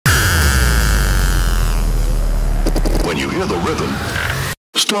hear the rhythm,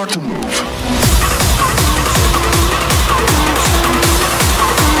 start to move.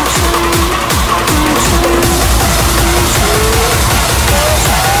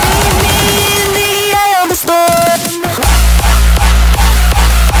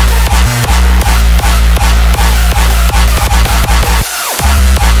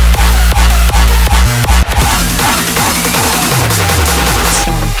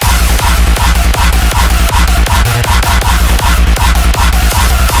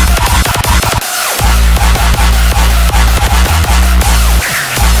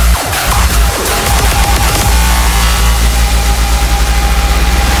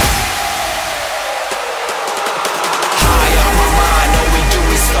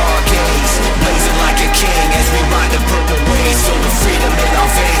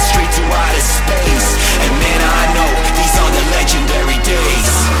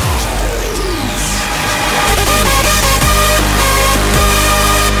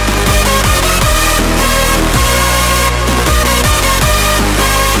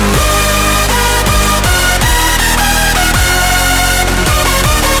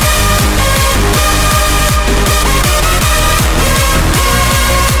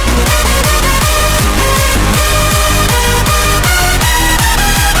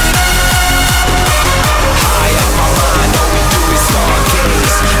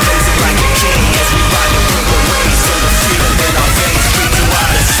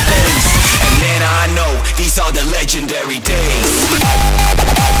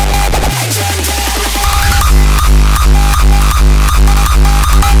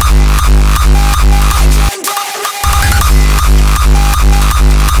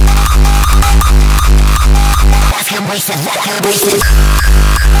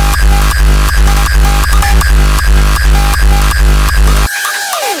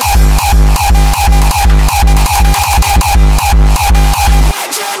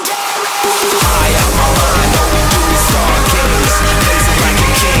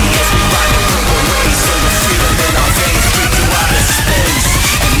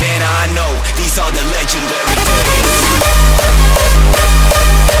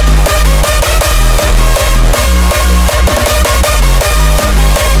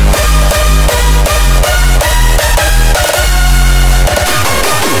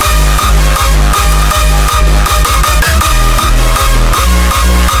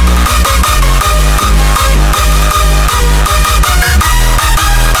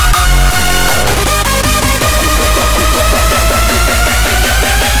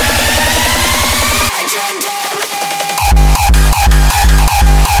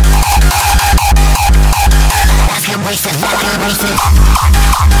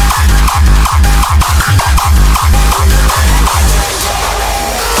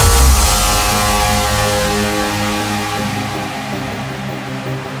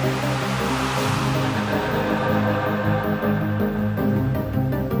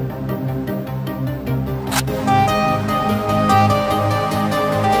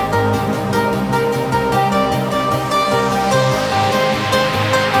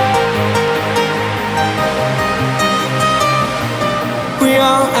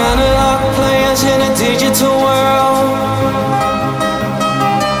 Analog players in a digital world.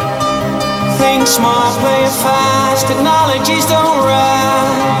 Think smart, play it fast. Technologies don't run.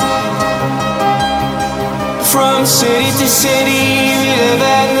 From city to city, we live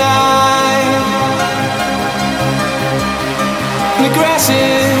at night. The grass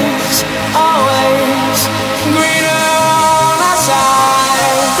is always greener on our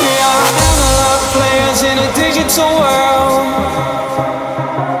side. We are analog players in a digital world.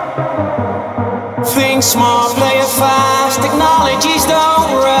 Think smart, play it fast, technologies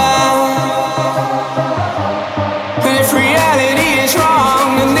don't run. And if reality is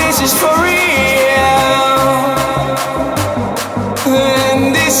wrong, then this is for real.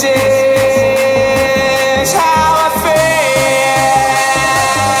 And this is how I feel.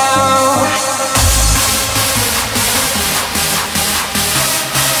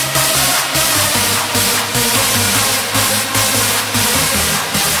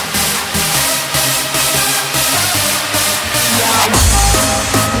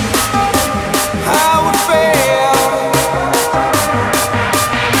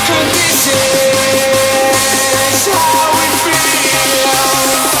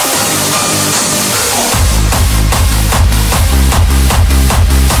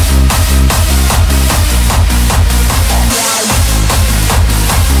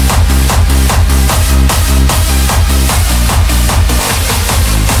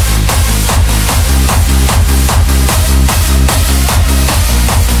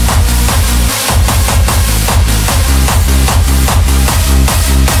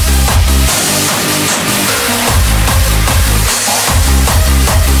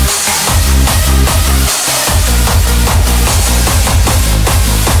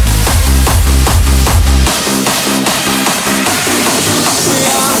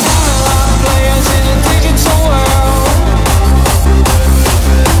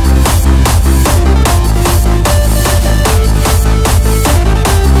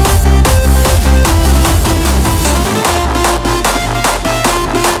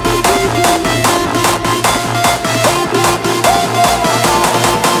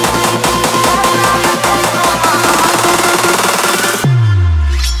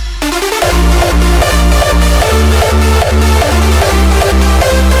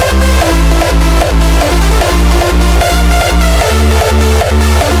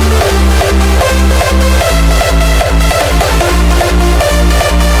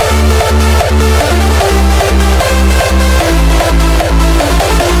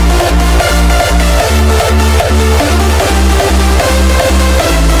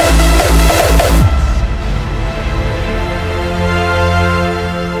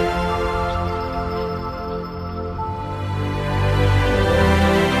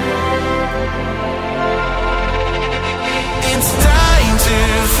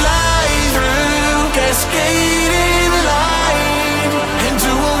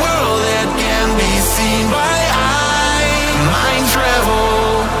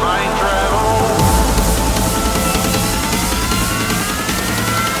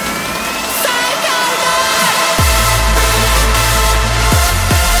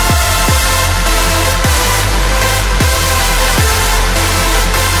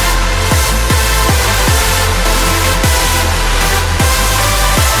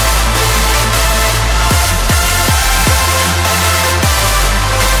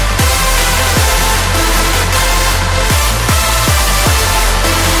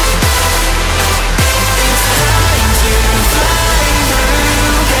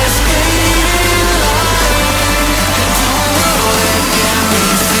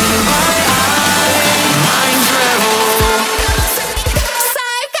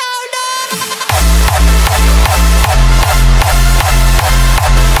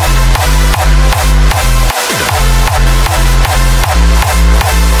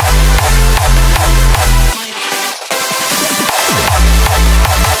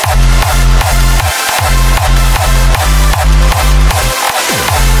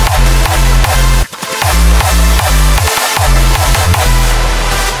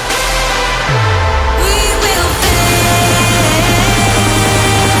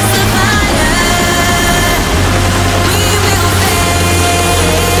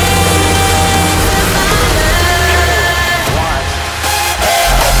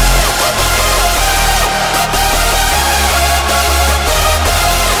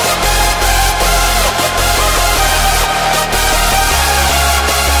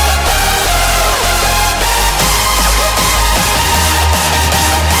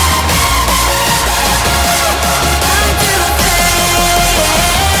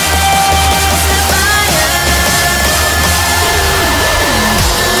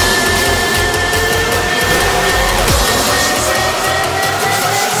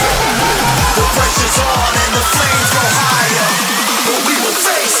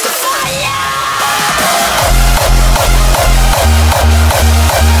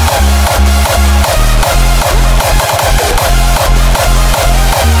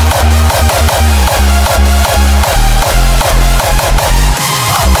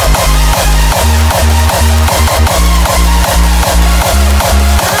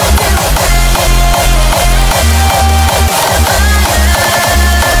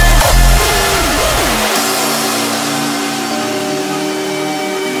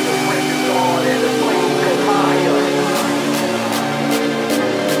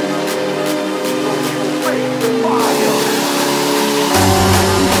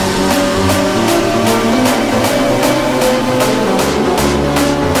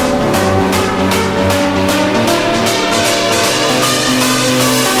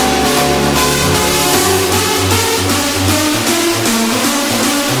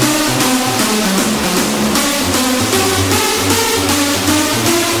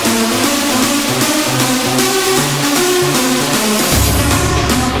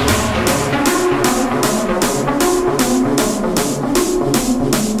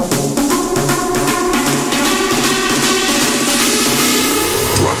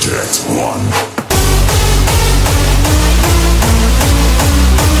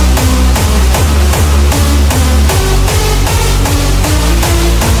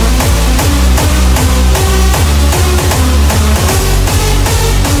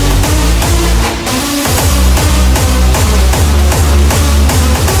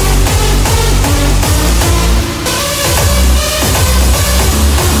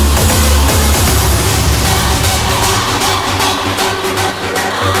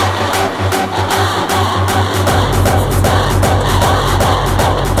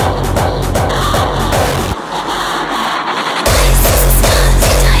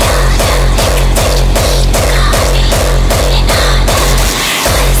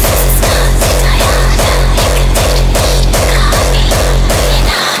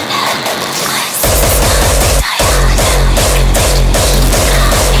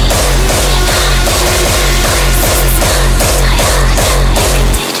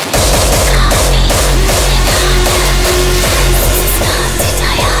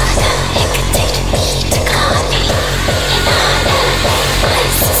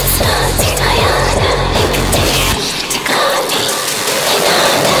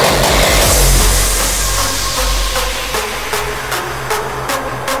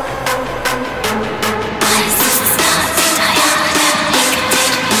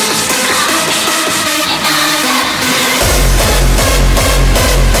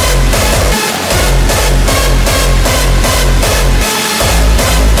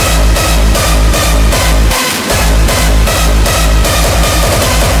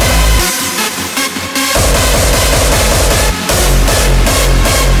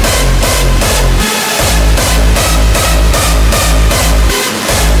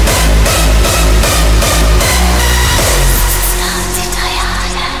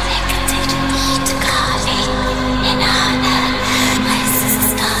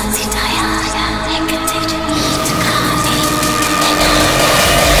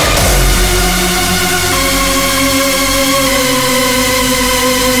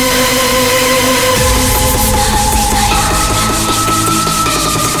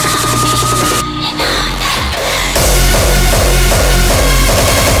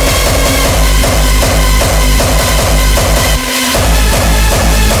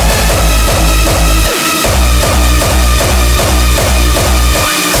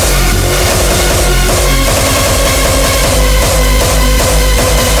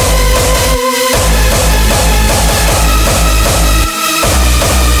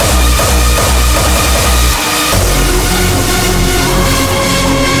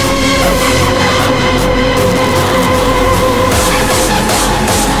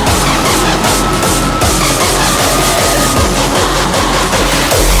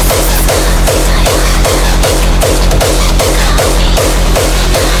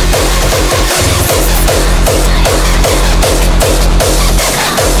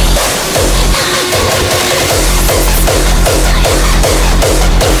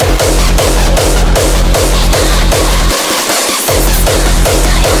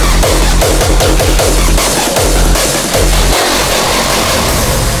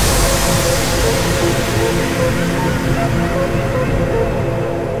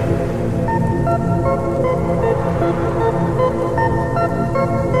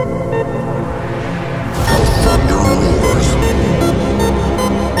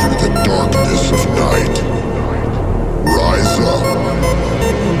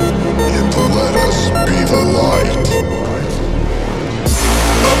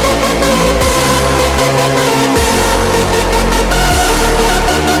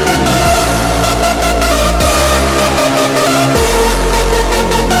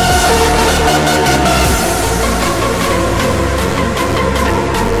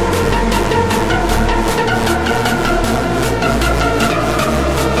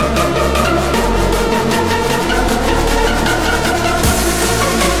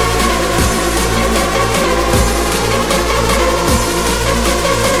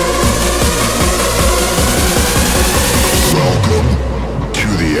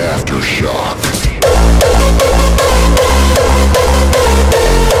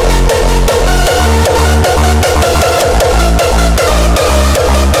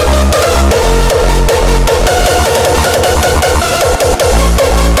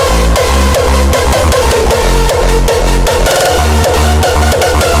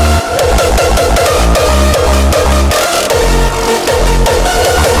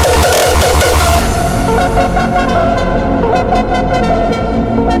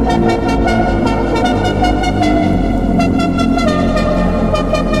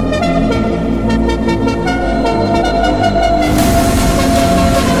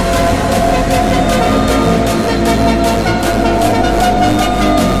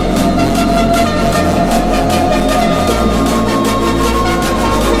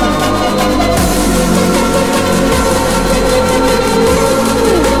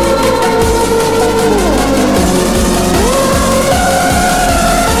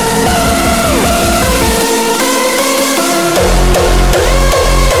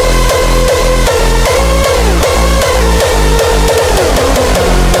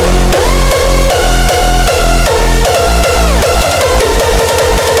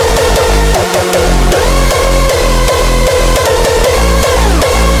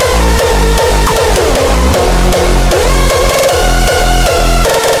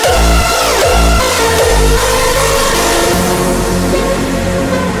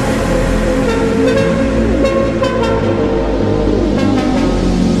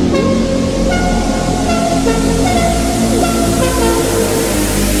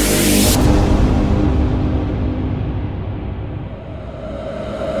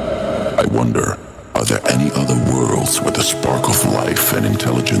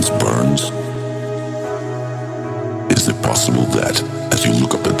 silence burns? Is it possible that, as you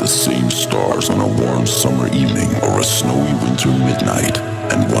look up at the same stars on a warm summer evening or a snowy winter midnight,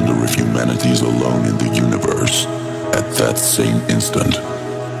 and wonder if humanity is alone in the universe, at that same instant,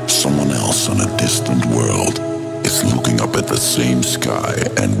 someone else on a distant world is looking up at the same sky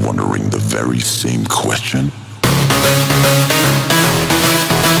and wondering the very same question?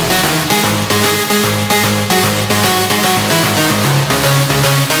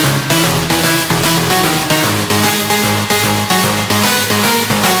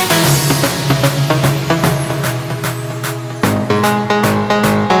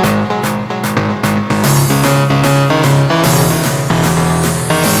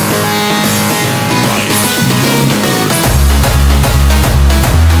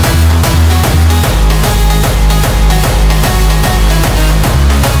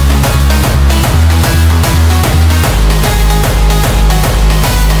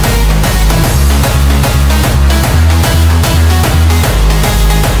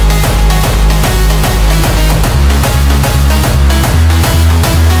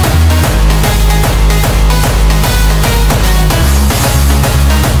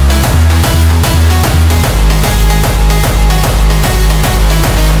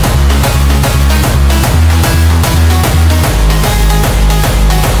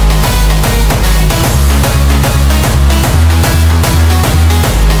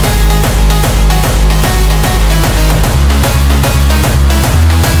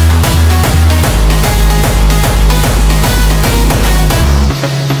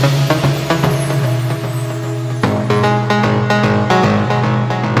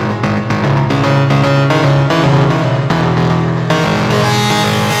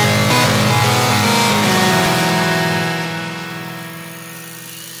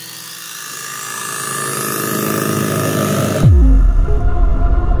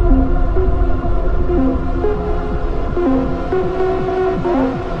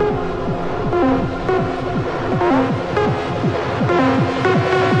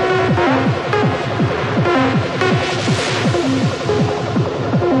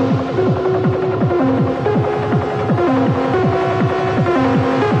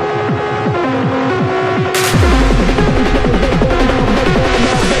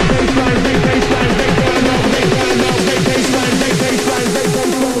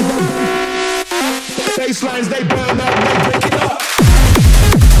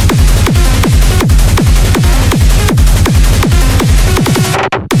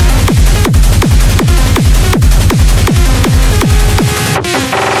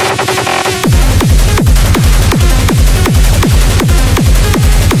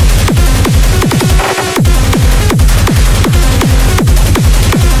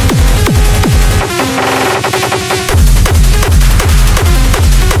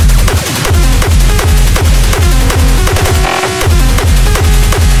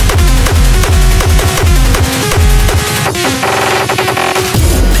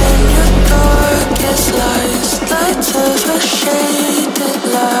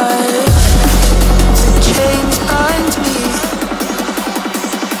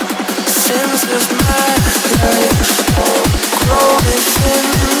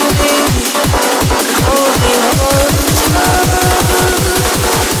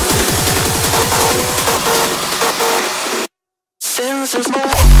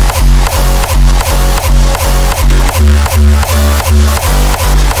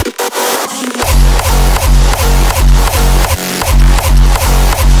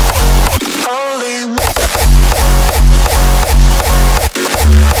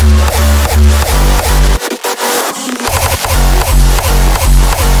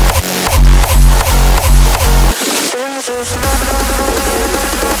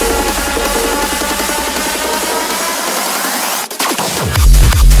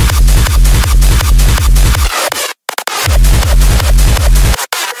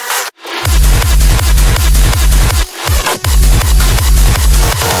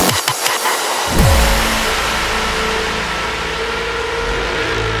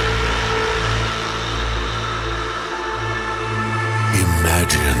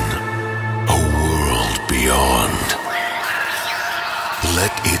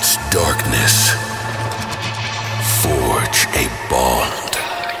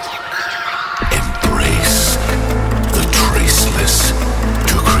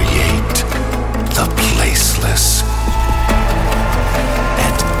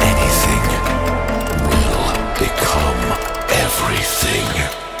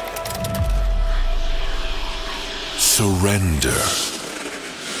 Surrender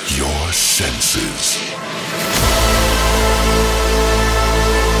your senses.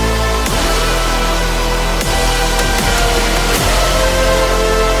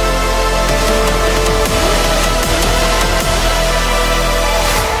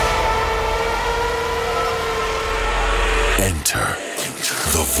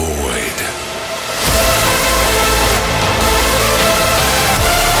 The void.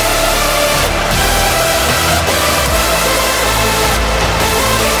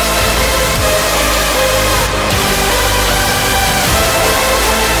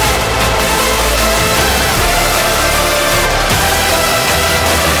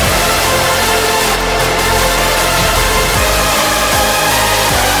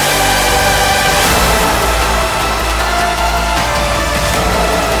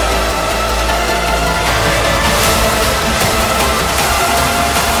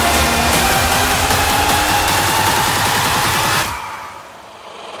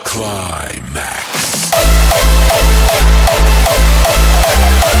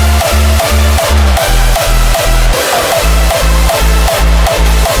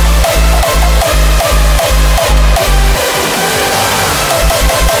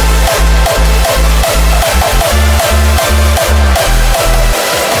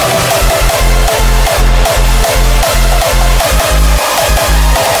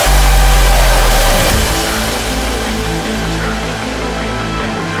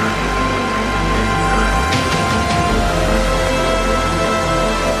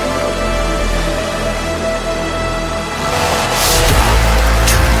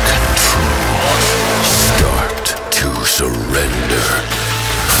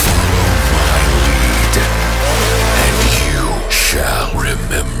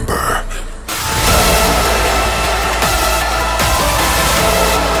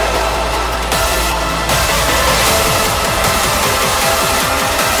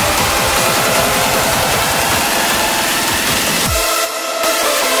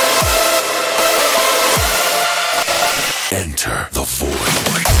 Enter the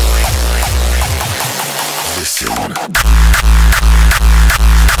void. Listen.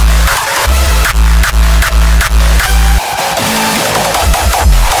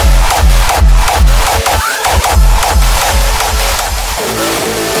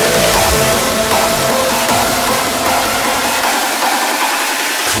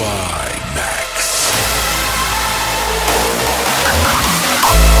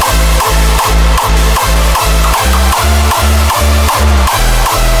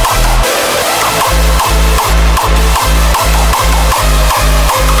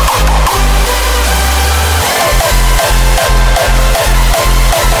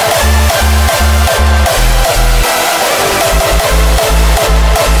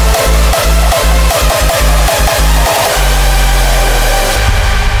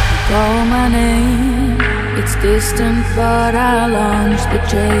 Distant, but I launch the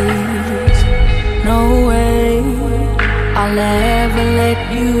chase. No way I'll ever let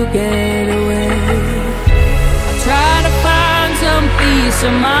you get away. I try to find some peace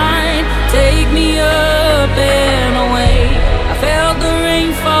of mind. Take me up and away. I felt the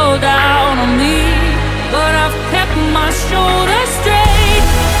rain fall down on me, but I've kept my shoulders straight.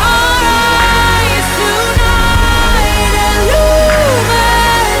 Our eyes tonight illuminate. Illuminate.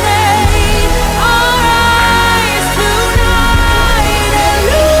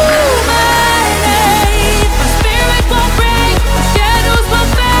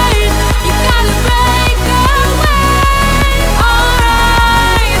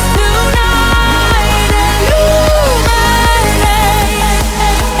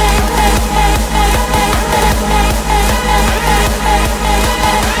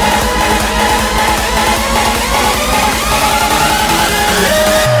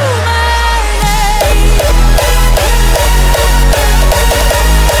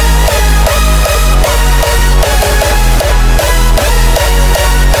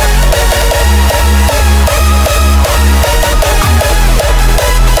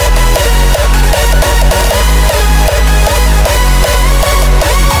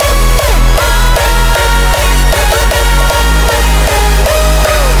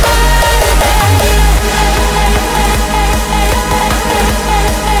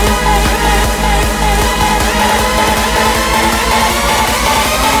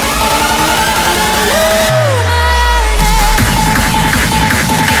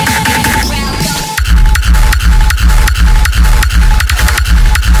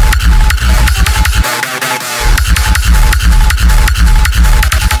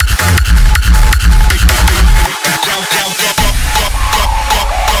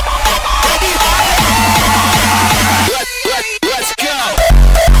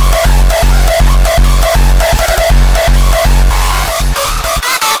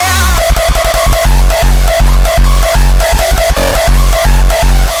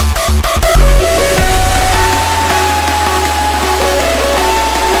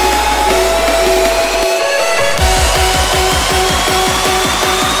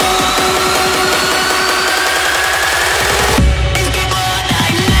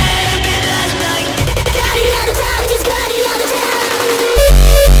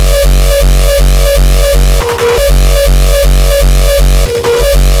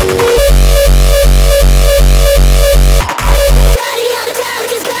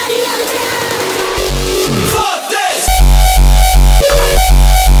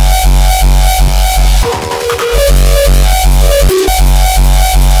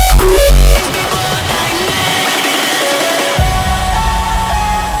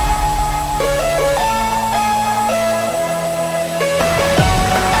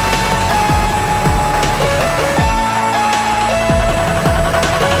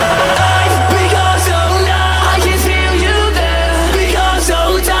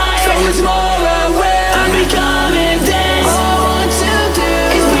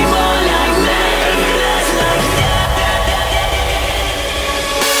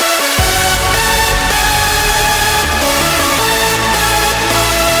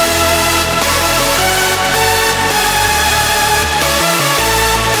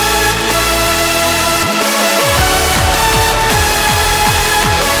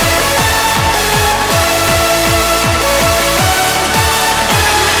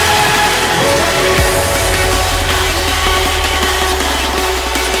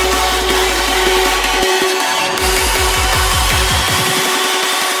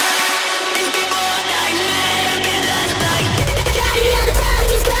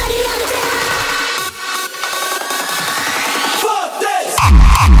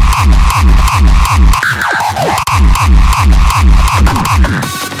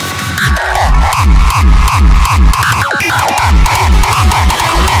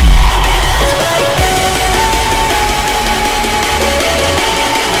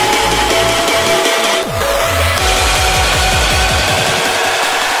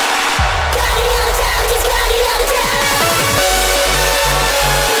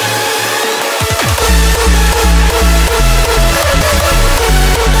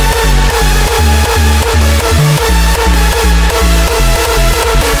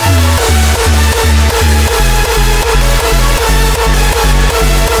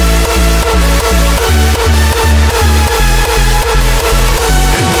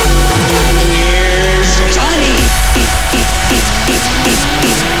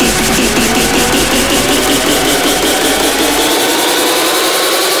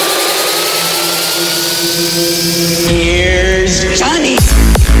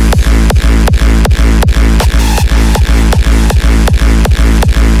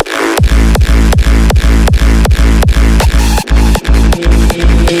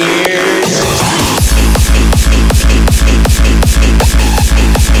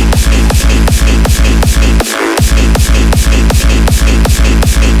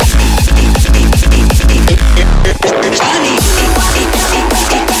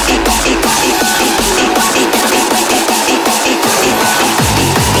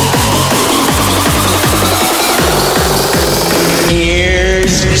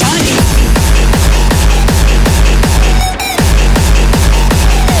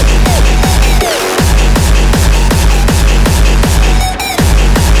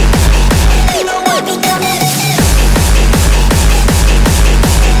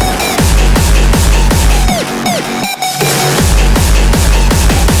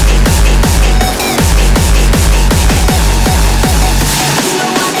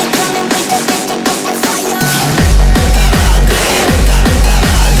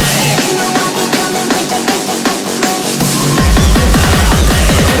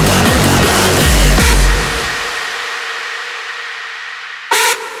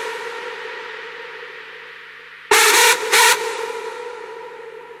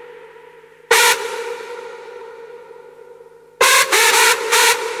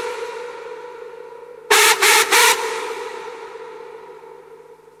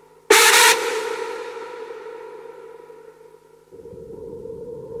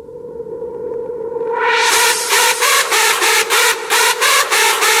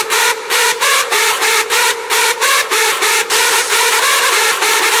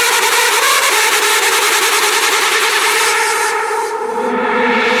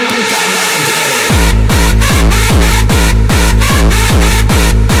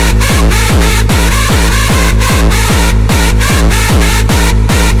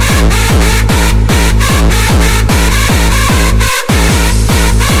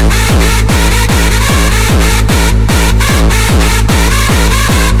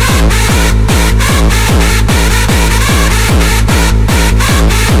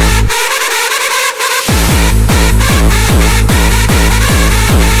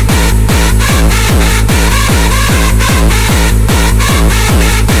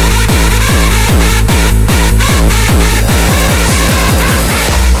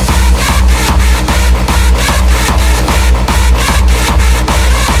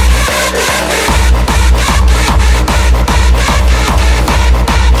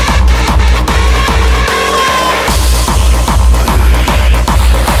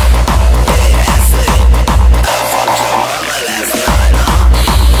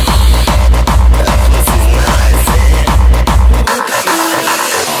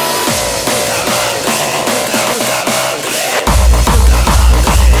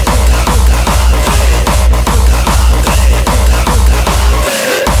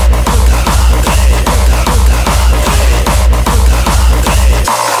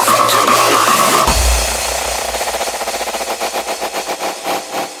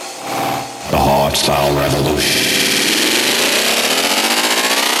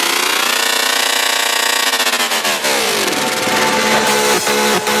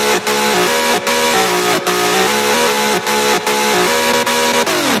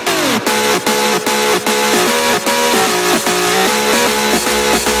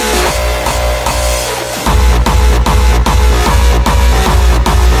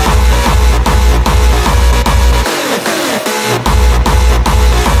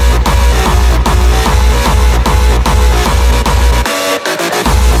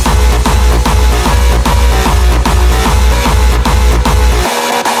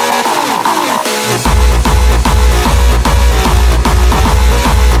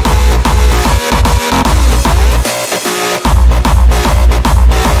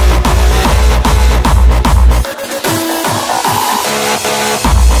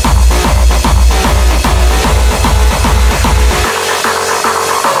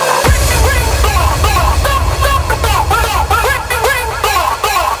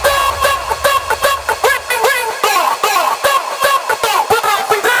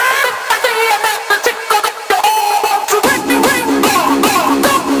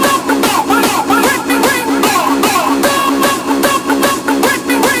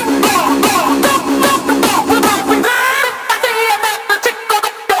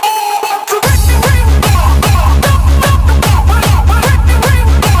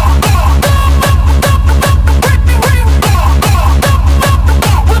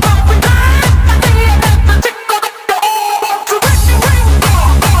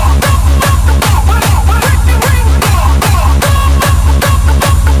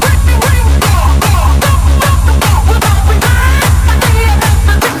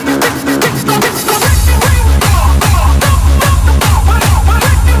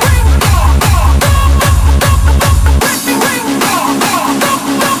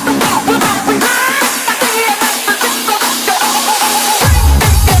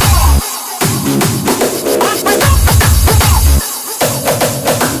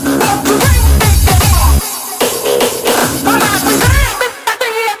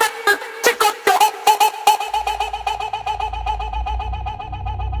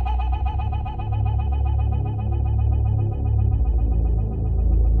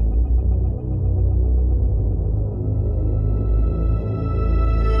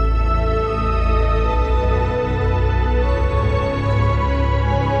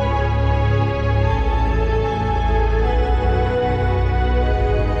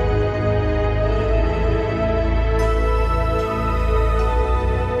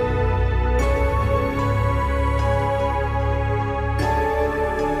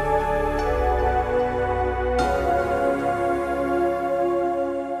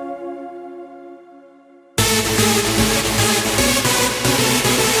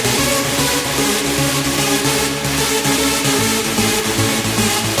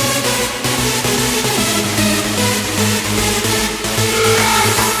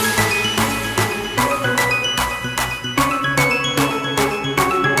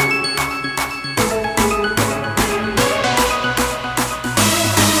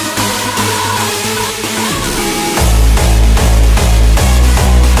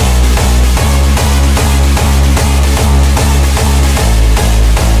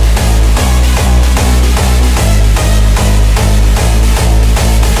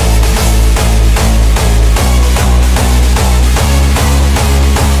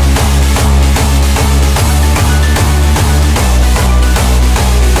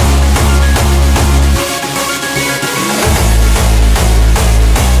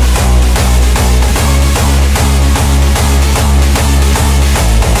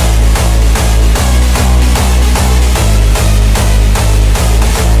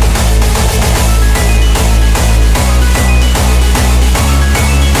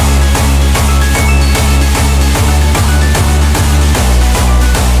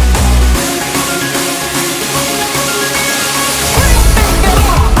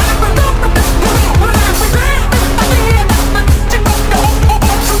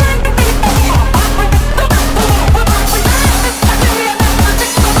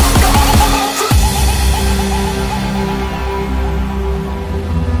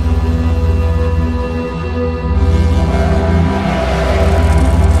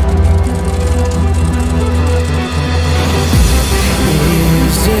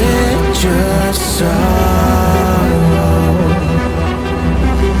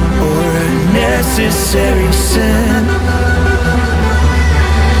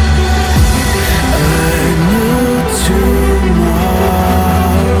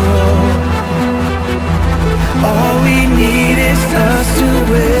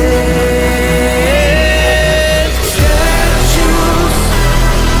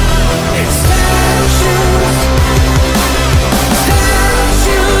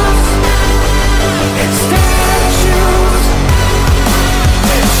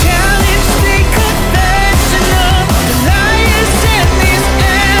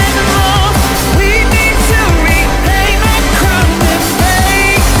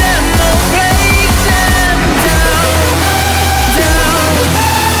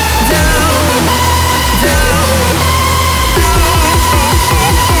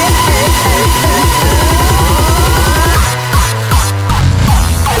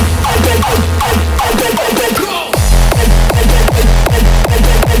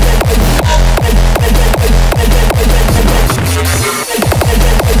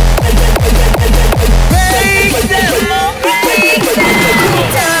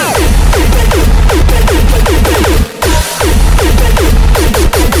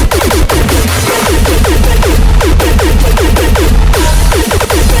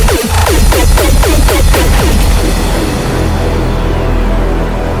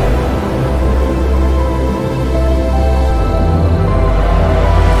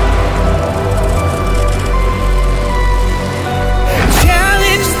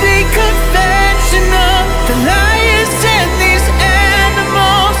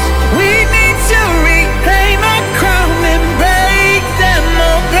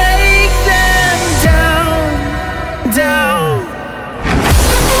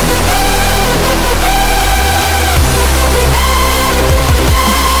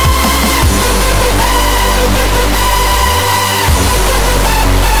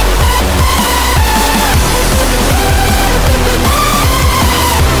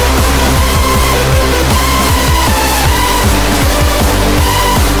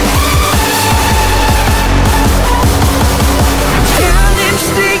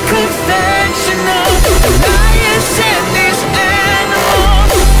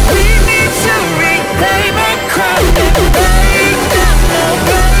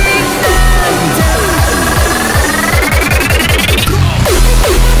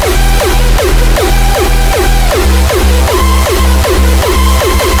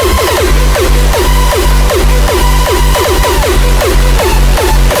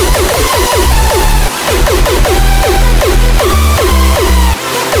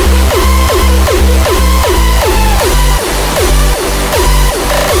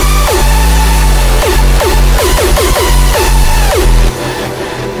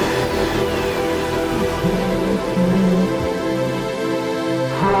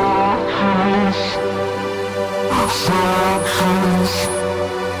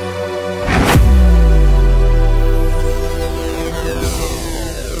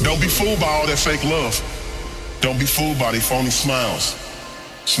 be fooled by all that fake love. Don't be fooled by their phony smiles.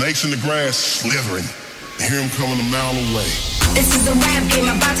 Snakes in the grass slithering. Hear them coming a mile away. This is a rap game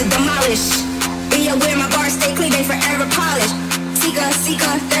I'm about to demolish. Be aware my bars stay clean, they forever polished. Seek a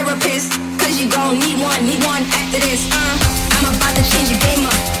therapist, cause you gon' need one after this. I'm about to change your game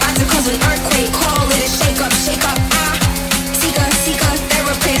up, about to cause an earthquake, call it a shake up. Seek a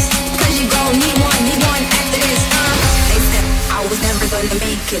therapist, cause you gon' need one after this. They said I was never gonna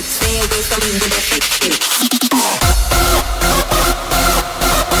make it, stay away from me with that fake shit.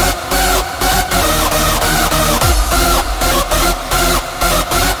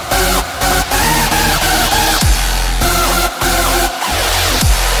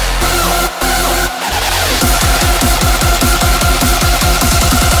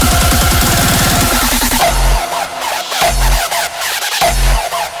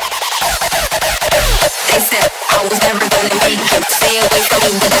 Stay away from me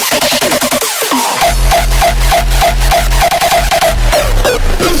with the fake shit.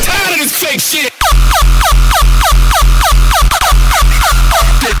 I'm tired of this fake shit.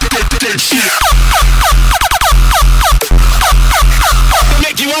 They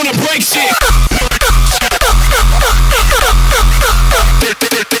make you wanna break shit.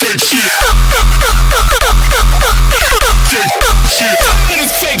 Tired of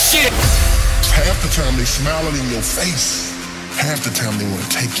this fake shit. Half the time they smiling in your face. Half the time they want to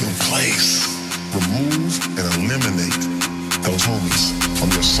take your place. Remove and eliminate those homies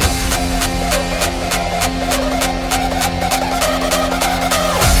from your soul.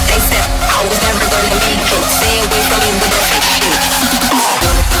 They said I was never gonna make it. Stay away from me with that fake shit.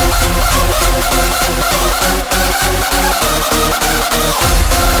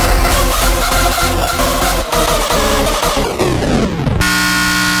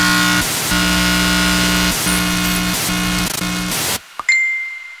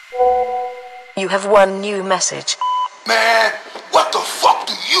 You have one new message. Man, what the fuck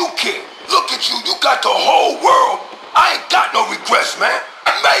do you care? Look at you, you got the whole world. I ain't got no regrets, man.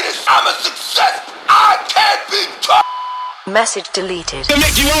 I made it, I'm a success. I can't be touched. Message deleted. They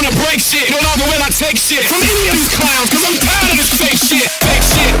make you wanna break shit. No longer will I take shit from any of these clowns, cause I'm tired of this fake shit. Fake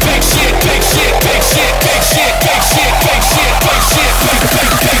shit, fake shit, fake shit, fake shit, fake shit, fake shit, fake shit, fake shit, fake,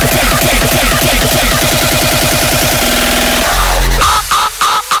 fake, fake, fake, fake, fake, fake, fake, fake.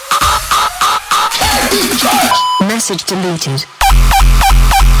 Message deleted.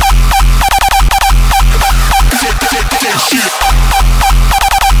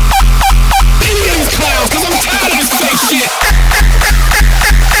 Any of these clowns, cause I'm tired of this fake shit.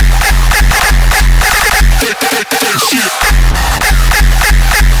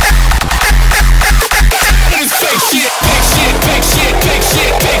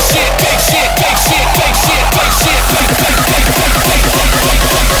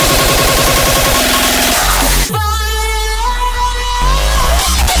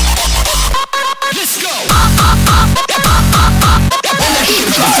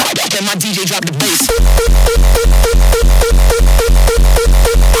 My DJ drop the bass.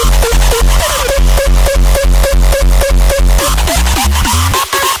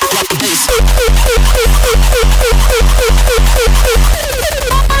 Drop the bass.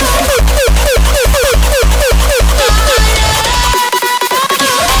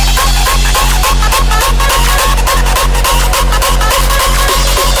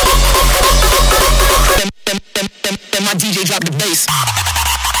 Then my DJ drop the bass.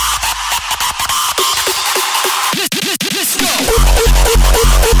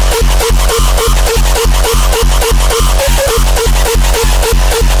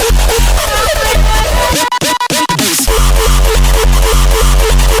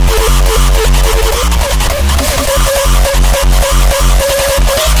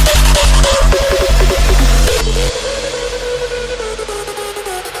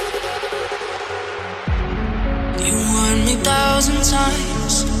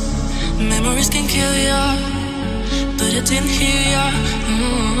 Memories can kill ya, but it didn't heal ya.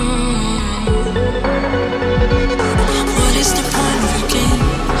 What is the point of your game?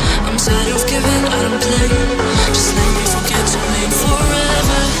 I'm tired of giving, I don't play. Just let me forget to live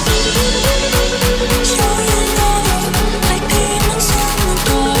forever. You're another, like demons in the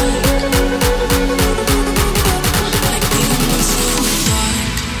dark. Like demons in the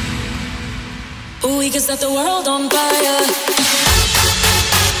dark. We can set the world on fire.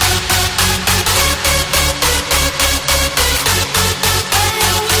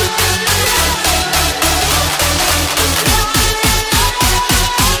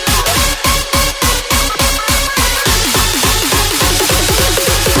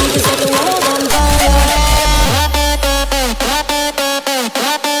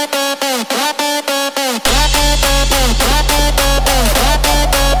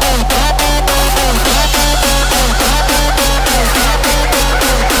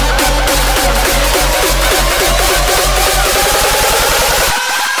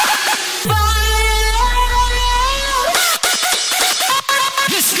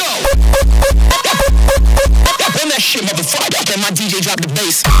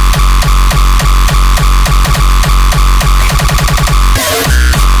 bass.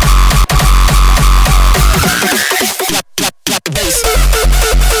 Drop the bass.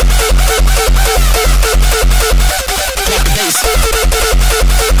 Drop the bass.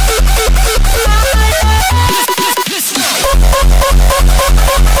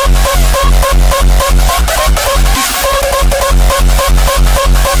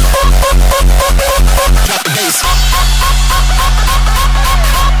 Drop the bass.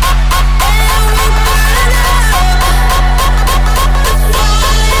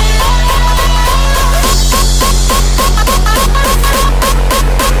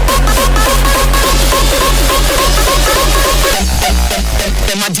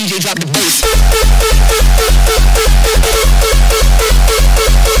 Then my DJ drop the bass.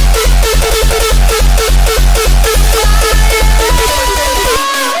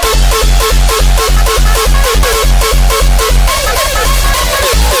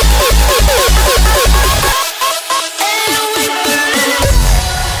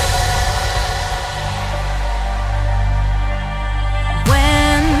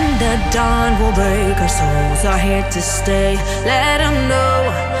 Dawn will break, our souls are here to stay. Let them know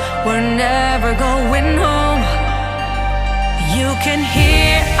we're never going home. You can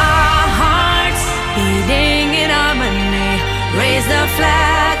hear our hearts beating in harmony. Raise the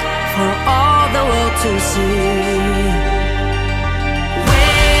flag for all the world to see.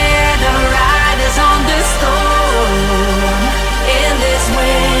 Where the riders on the storm, in this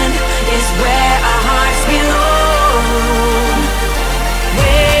wind is where our hearts belong.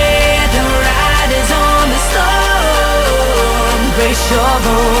 On the storm, raise your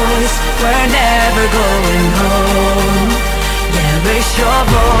voice, we're never going home. Yeah, raise your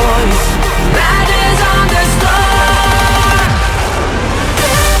voice. Riders on the storm.